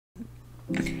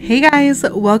Hey guys,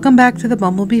 welcome back to the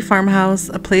Bumblebee Farmhouse,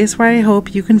 a place where I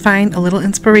hope you can find a little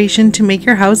inspiration to make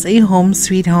your house a home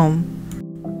sweet home.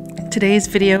 Today's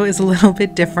video is a little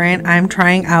bit different. I'm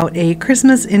trying out a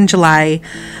Christmas in July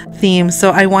theme,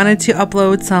 so I wanted to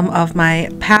upload some of my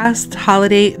past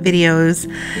holiday videos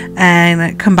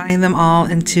and combine them all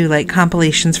into like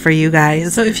compilations for you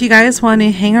guys. So if you guys want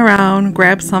to hang around,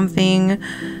 grab something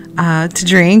to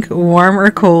drink, warm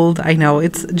or cold, I know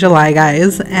it's July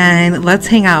guys, and let's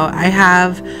hang out. I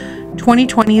have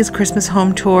 2020's Christmas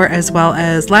home tour as well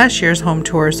as last year's home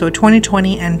tour, so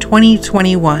 2020 and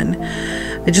 2021.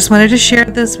 I just wanted to share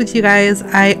this with you guys.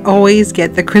 I always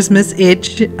get the Christmas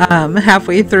itch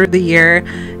halfway through the year,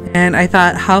 and I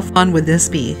thought, how fun would this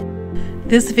be?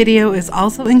 This video is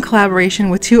also in collaboration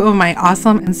with two of my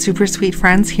awesome and super sweet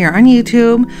friends here on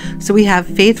YouTube. So we have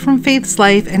Faith from Faith's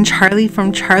Life and Charlie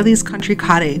from Charlie's Country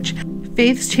Cottage.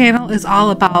 Faith's channel is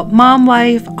all about mom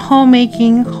life,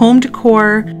 homemaking, home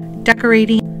decor,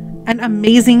 decorating, and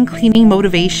amazing cleaning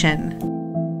motivation.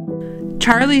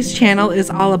 Charlie's channel is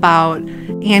all about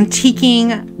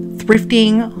antiquing,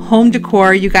 thrifting, home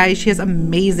decor. You guys, she has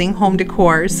amazing home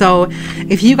decor. So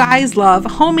if you guys love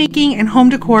homemaking and home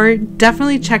decor,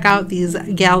 definitely check out these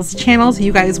gals' channels.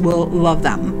 You guys will love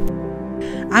them.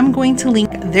 I'm going to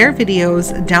link their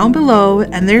videos down below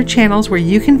and their channels where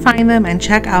you can find them and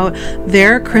check out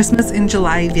their Christmas in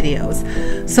July videos.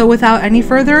 So without any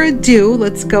further ado,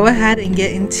 let's go ahead and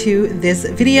get into this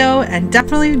video, and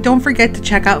definitely don't forget to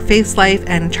check out Faith's Life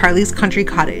and Charlie's Country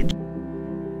Cottage.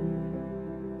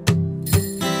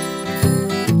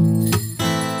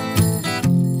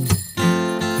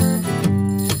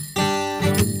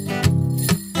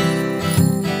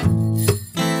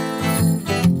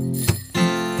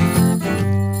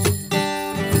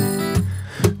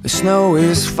 The snow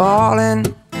is falling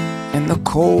and the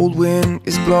cold wind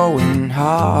is blowing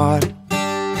hard.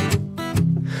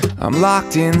 I'm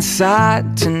locked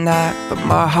inside tonight, but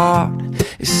my heart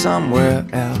is somewhere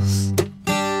else.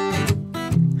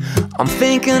 I'm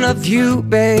thinking of you,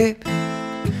 babe,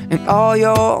 and all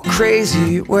your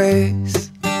crazy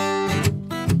ways.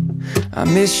 I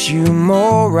miss you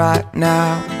more right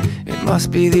now. It must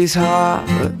be these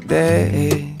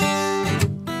holidays.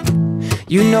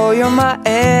 You know you're my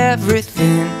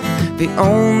everything, the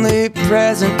only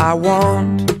present I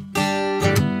want.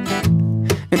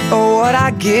 And oh, what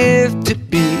I give to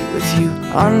be with you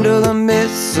under the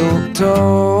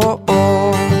mistletoe.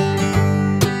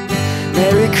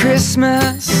 Merry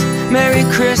Christmas, Merry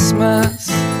Christmas.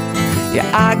 Yeah,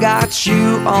 I got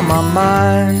you on my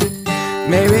mind.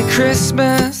 Merry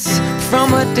Christmas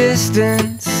from a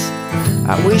distance.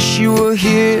 I wish you were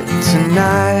here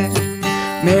tonight.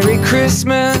 Merry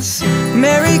Christmas,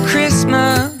 Merry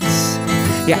Christmas.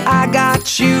 Yeah, I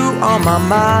got you on my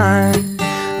mind.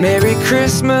 Merry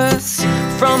Christmas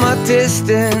from a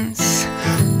distance.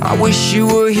 I wish you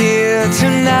were here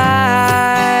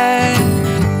tonight.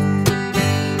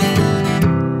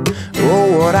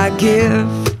 Oh, what I'd give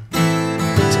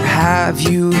to have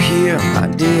you here, my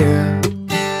dear.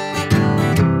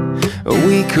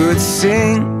 We could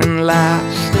sing and laugh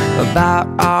about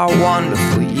our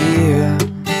wonderful year.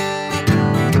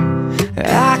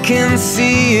 I can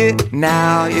see it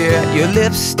now, yeah, your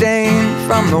lips stained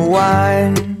from the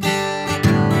wine,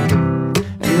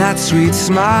 and that sweet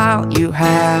smile you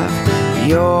have,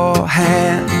 your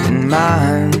hand in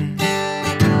mine.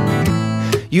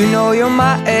 You know you're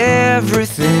my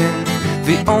everything,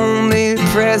 the only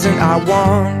present I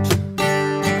want.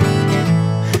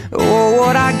 Oh,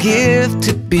 what I give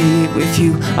to be with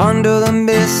you under the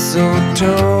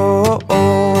mistletoe.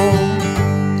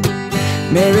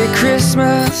 Merry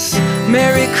Christmas,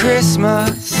 Merry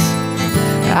Christmas.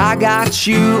 I got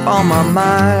you on my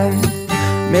mind.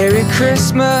 Merry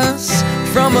Christmas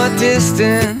from a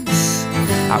distance.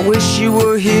 I wish you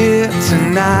were here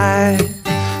tonight.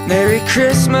 Merry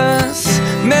Christmas,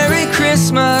 Merry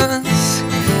Christmas.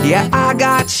 Yeah, I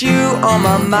got you on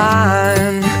my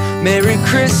mind. Merry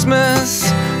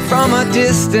Christmas from a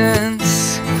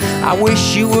distance. I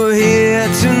wish you were here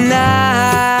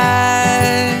tonight.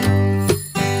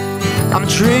 I'm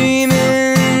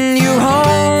dreaming you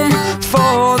home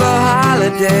for the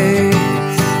holidays.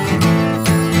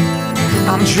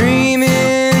 I'm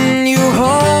dreaming you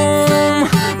home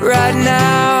right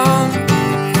now.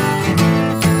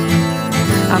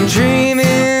 I'm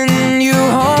dreaming you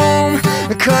home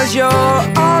because you're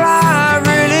all I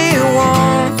really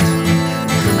want.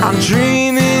 I'm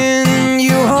dreaming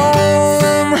you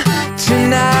home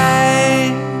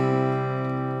tonight.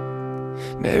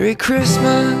 Merry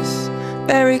Christmas,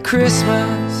 Merry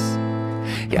Christmas.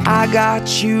 Yeah, I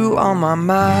got you on my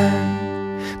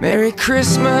mind. Merry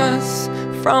Christmas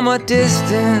from a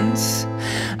distance.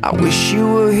 I wish you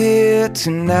were here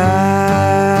tonight.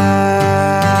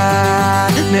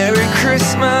 Merry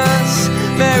Christmas,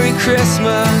 Merry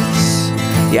Christmas.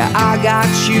 Yeah, I got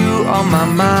you on my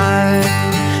mind.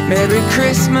 Merry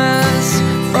Christmas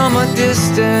from a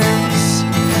distance.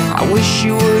 I wish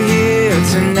you were here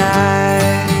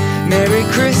tonight. Merry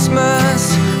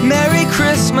Christmas, Merry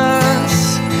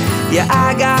Christmas. Yeah,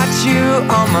 I got you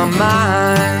on my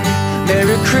mind.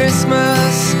 Merry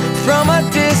Christmas from a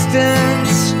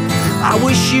distance. I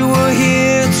wish you were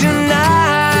here tonight.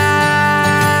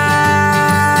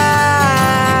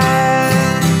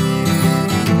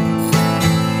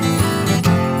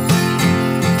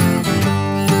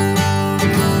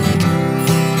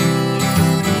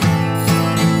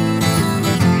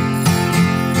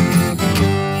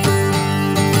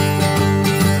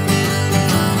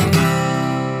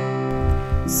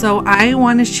 So I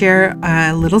want to share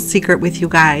a little secret with you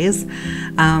guys.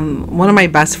 One of my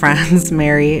best friends,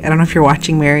 Mary, I don't know if you're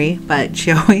watching, Mary, but she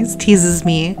always teases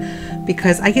me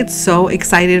because I get so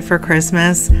excited for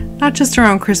Christmas, not just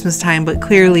around Christmas time, but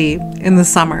clearly in the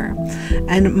summer.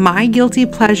 And my guilty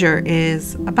pleasure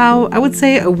is about, I would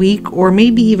say, a week or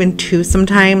maybe even two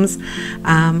sometimes.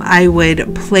 I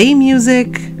would play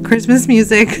music, Christmas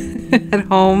music at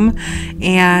home,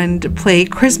 and play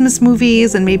Christmas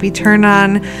movies, and maybe turn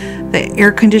on the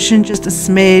air condition just a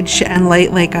smidge and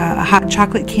light like a hot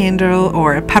chocolate candle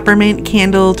or a peppermint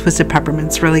candle. Twisted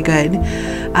peppermint's really good.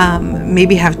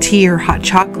 Maybe have tea or hot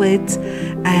chocolate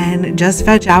and just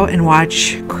veg out and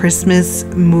watch Christmas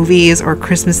movies or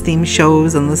Christmas themed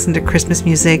shows and listen to Christmas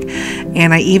music.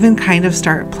 And I even kind of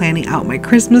start planning out my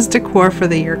Christmas decor for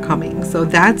the year coming. So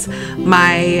that's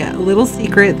my little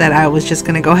secret that I was just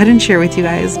going to go ahead and share with you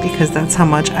guys, because that's how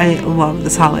much I love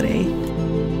this holiday.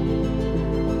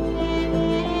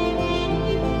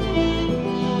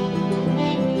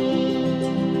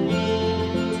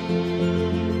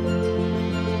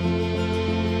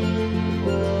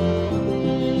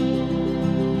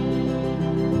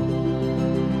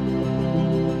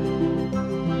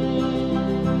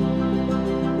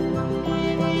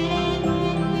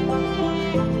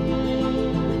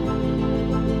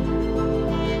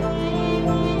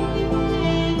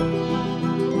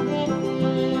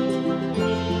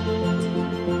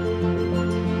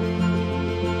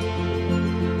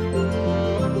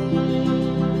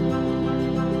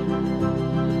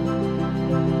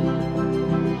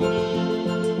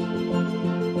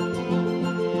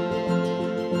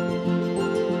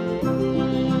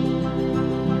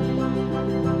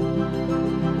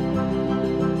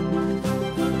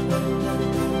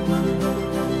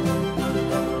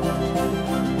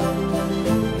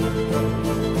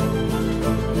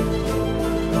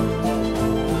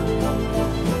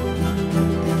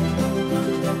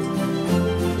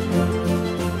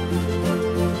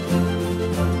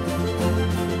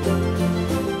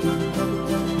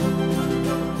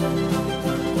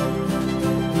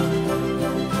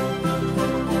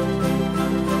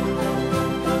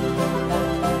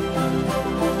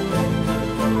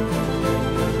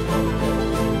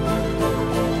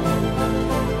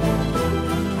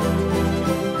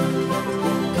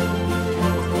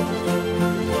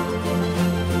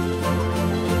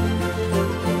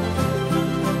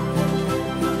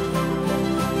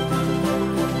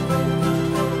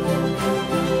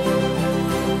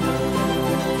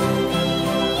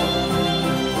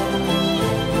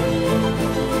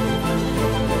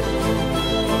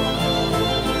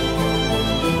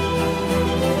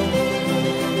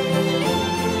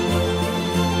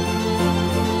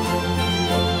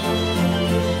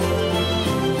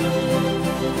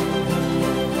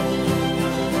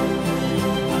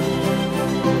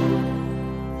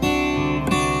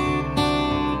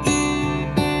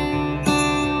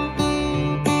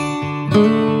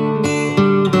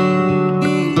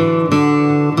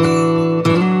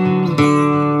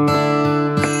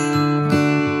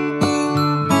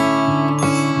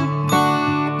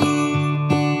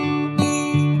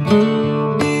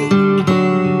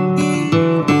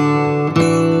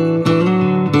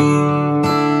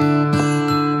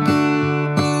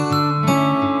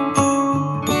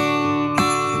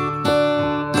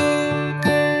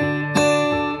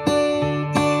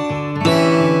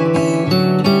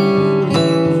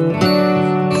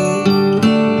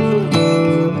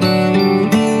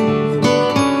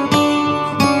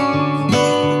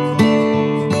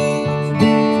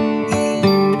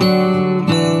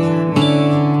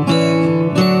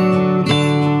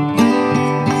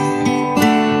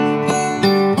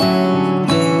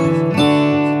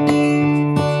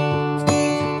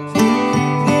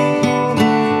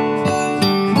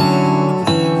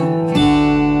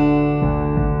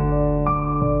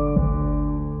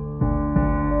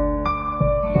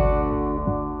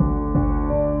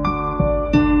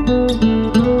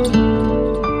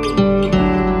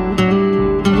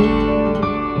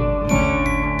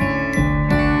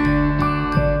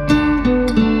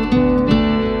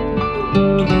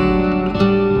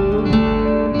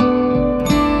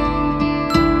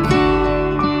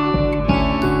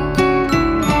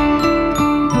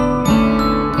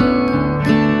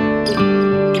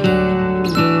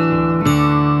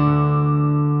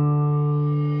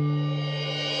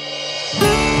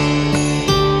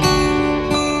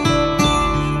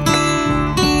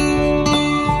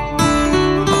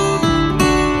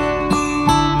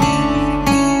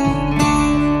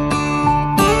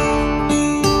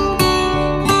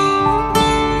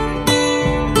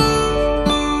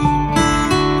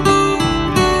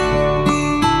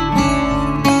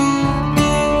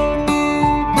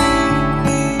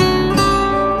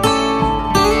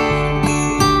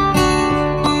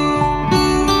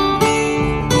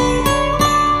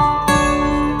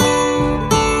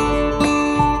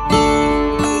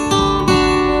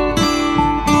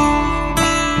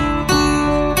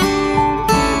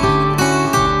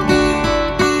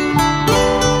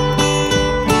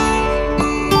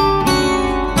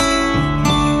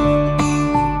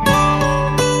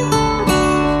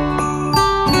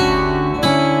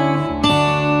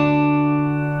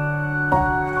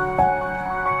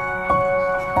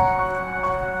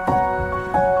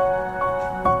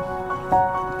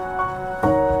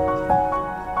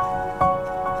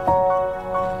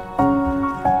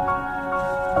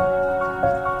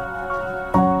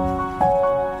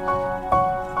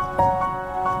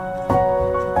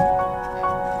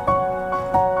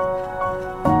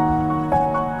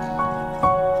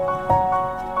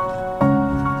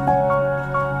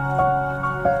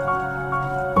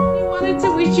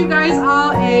 you guys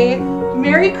all a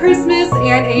Merry Christmas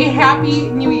and a Happy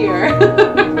New Year.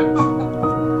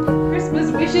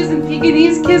 Christmas wishes and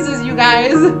Pekingese kisses, you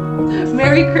guys.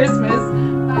 Merry Christmas.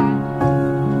 Bye.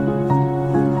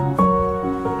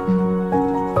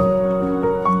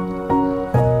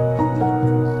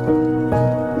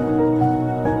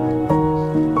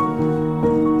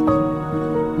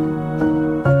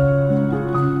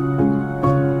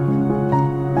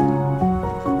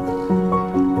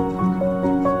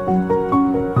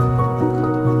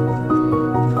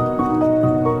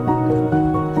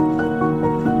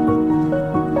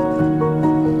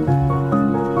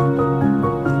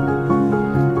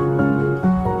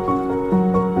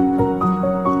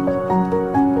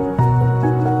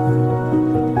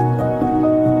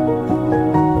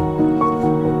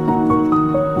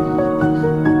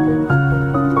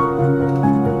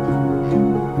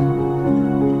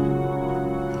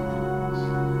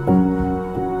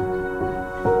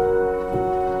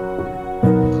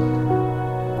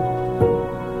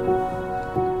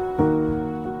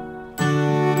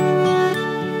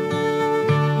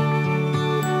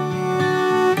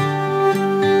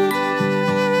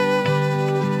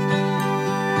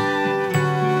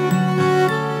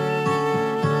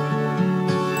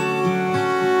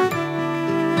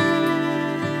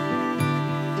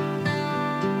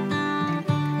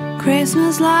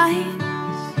 Christmas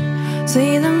lights,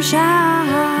 see them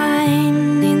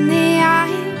shine in the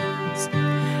eyes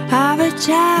of a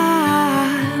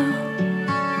child.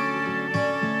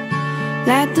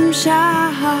 Let them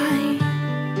shine.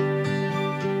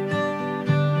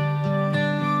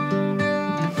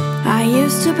 I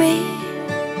used to be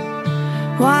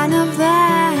one of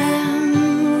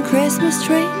them, Christmas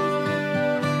tree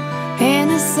in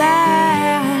the sand.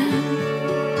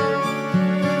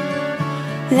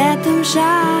 Let them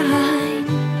shine.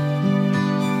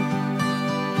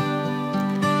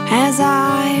 As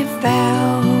I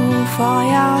fell for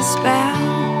your spell,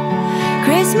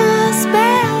 Christmas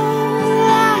bell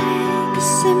like a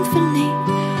symphony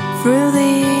through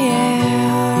the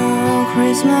air.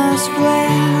 Christmas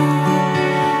flare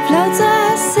floats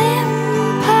a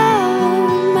simple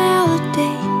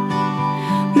melody.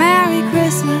 Merry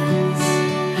Christmas.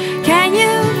 Can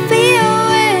you feel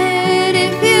it?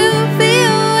 If you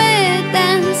feel it,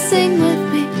 then sing with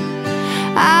me.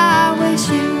 I wish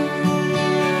you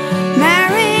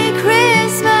Merry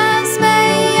Christmas.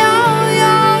 May all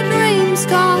your dreams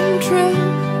come true.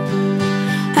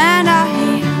 And I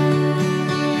hear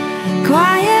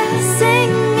choir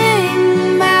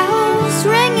singing, bells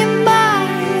ringing by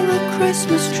the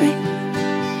Christmas tree.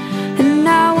 And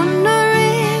I wonder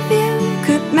if you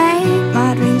could make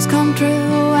my dreams come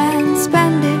true and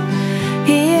spend it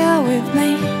here with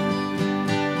me.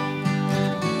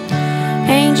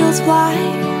 Angels fly,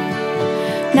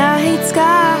 night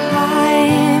sky,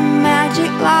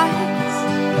 magic lights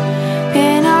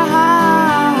in our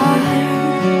heart.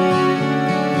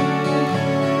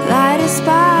 Light a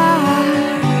spark.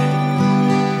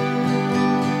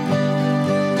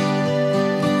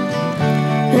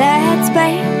 Let's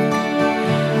bake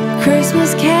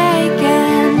Christmas cake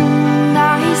and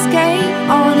ice skate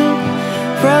on a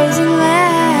frozen lake.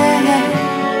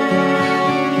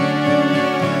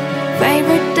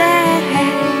 Favorite day,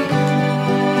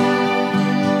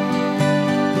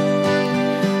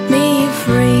 me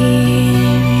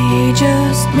free,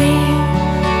 just me,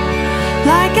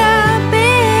 like a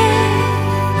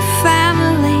big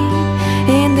family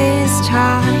in this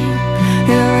time.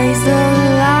 Erase the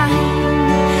line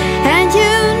and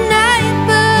unite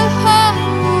the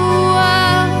whole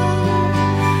world.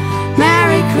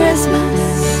 Merry Christmas.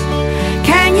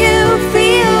 Can you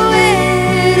feel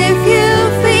it? If you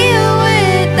feel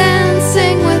it, then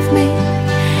sing with me.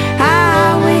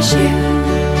 I wish you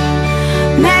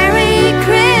Merry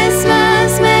Christmas.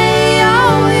 May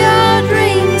all your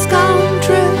dreams come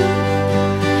true.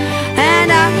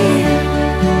 And I hear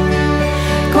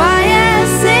choir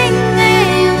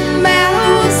singing,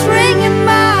 bells ringing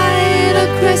by the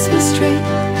Christmas tree.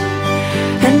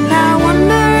 And I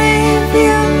wonder if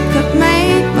you could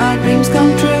make my dreams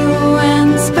come true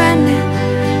and spend it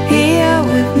here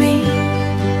with me.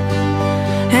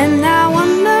 And I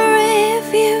wonder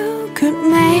if you could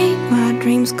make my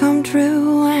dreams come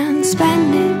true and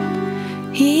spend it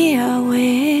here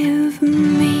with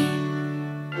me.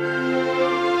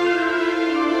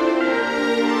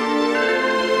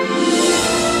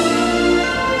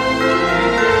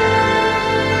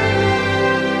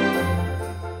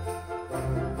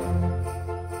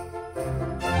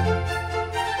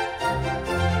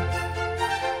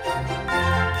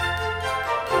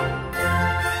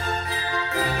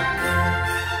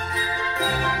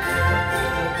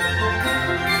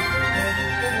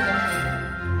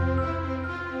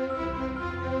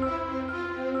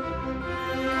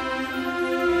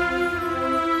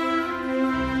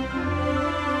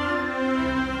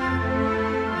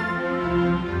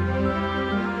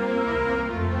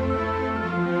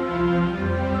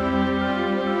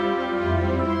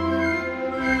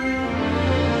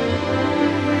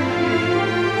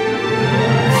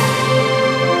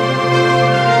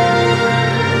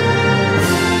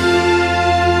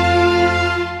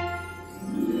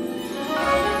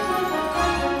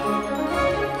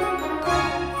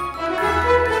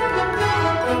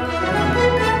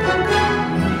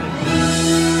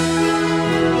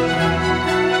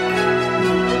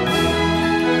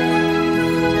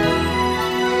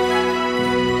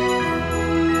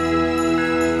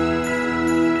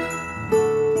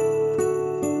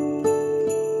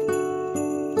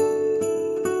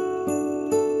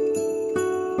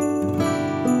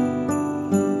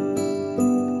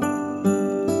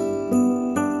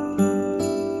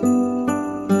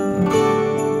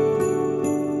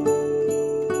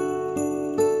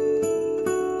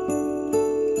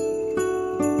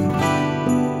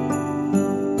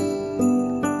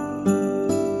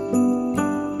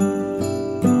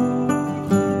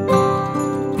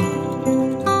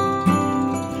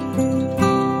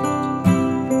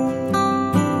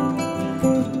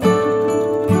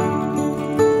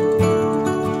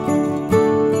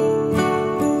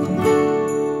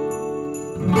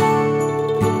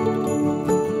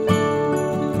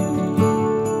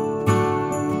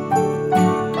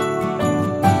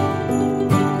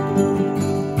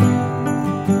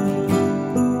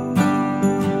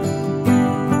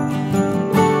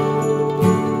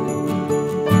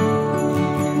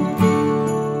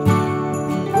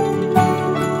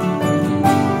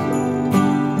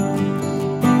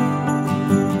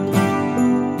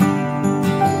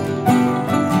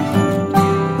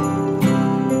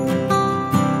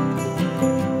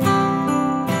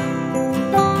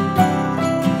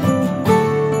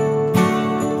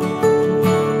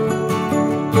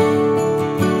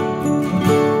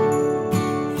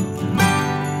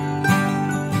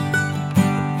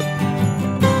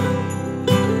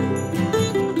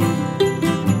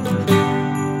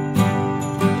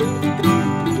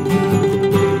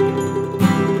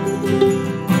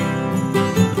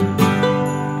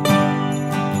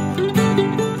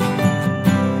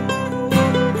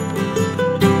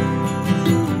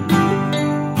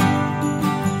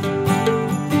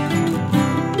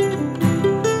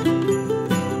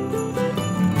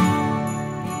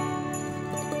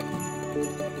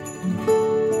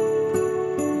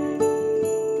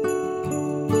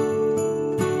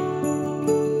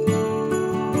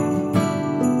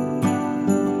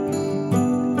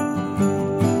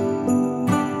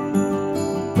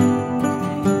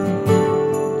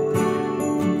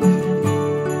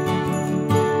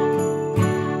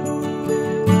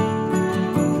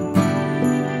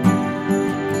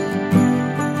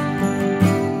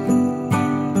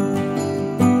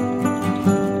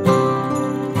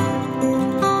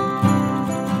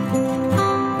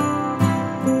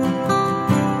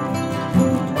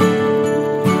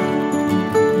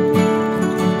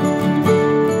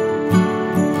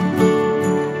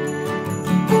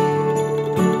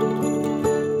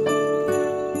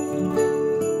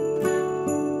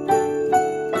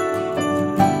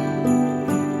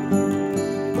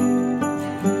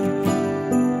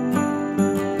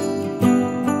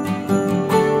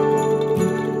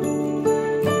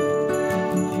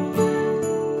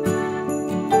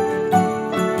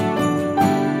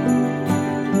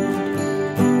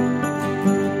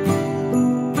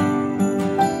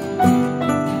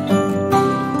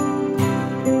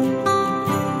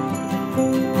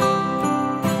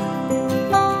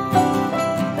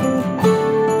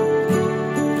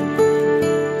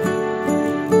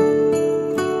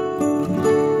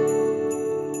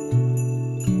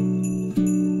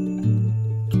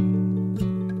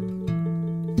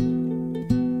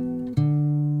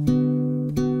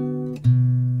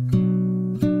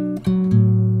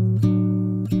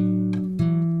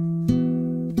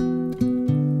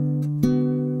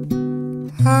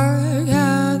 Hark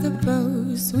how the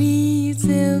bows, sweet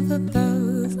silver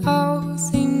bells, all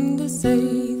seem to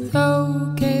say,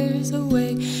 throw cares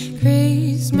away.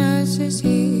 Christmas is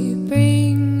here,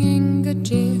 bringing good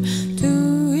cheer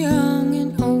to young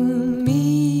and old,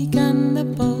 meek and the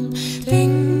bold.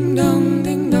 Ding dong,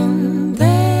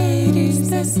 that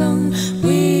is the song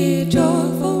with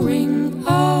joyful ring,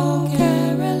 all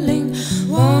caroling.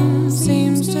 One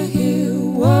seems to hear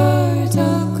words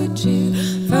of good cheer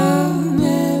from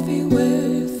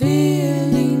everywhere,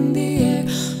 filling the air.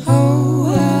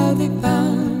 Oh, how they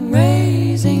pound,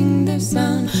 raising the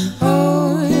sound.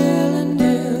 Oh, hill and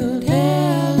dale,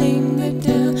 telling the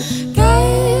tale.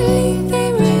 Gaily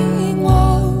they ring,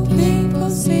 while people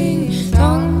sing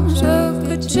songs of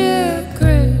good cheer.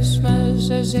 Christmas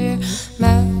is here.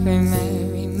 Merry,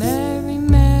 merry, merry,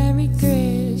 merry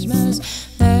Christmas.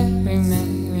 Merry,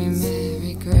 merry,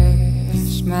 merry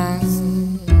Christmas.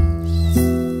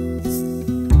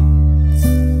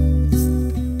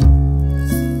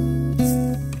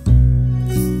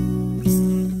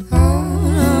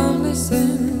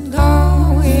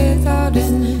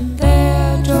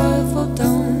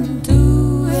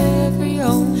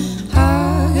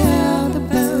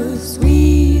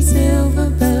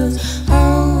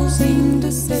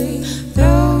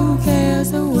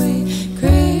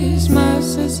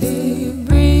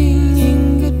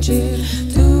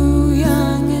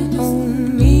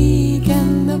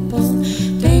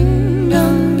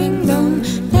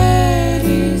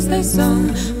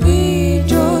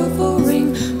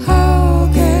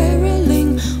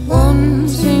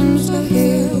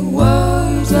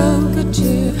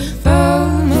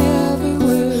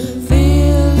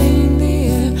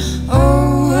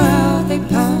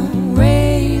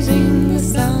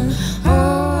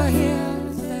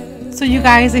 So you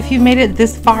guys, if you've made it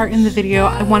this far in the video,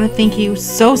 I want to thank you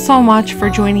so much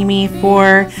for joining me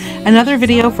for another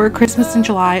video for Christmas in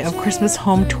July of Christmas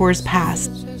home tours past.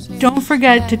 Don't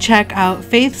forget to check out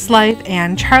Faith's Life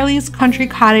and Charlie's Country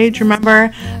Cottage.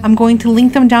 Remember, I'm going to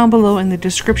link them down below in the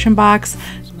description box.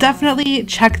 Definitely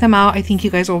check them out. I think you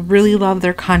guys will really love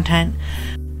their content.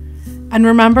 And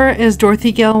remember, as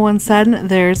Dorothy Gale once said,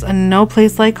 there's no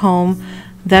place like home.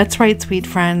 That's right, sweet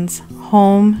friends.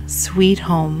 Home, sweet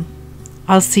home.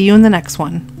 I'll see you in the next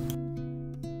one.